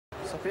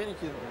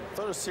Соперники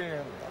тоже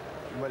сильные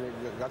были,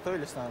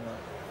 готовились, наверное,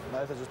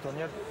 на этот же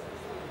турнир.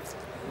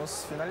 Но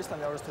с финалистом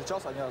я уже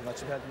встречался один раз на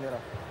чемпионате мира.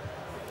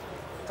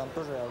 Там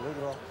тоже я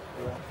выиграл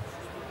его.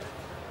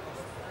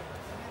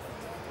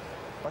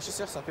 Почти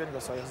всех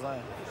соперников своих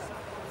знаю,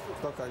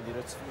 кто как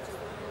дерется.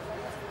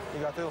 И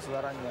готовился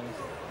заранее на них.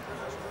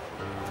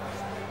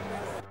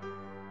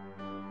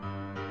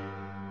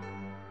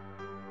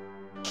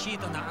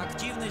 Считана.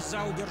 Активность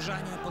за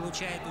удержание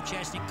получает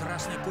участник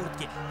красной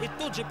куртки. И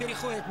тут же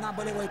переходит на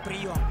болевой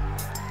прием.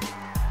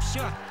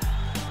 Все.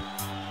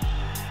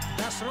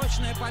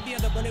 Досрочная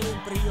победа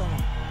болевым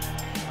приемом.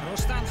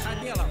 Рустам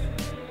Хабилов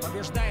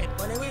побеждает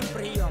болевым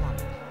приемом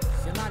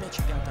в финале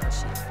чемпионата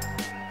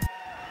России.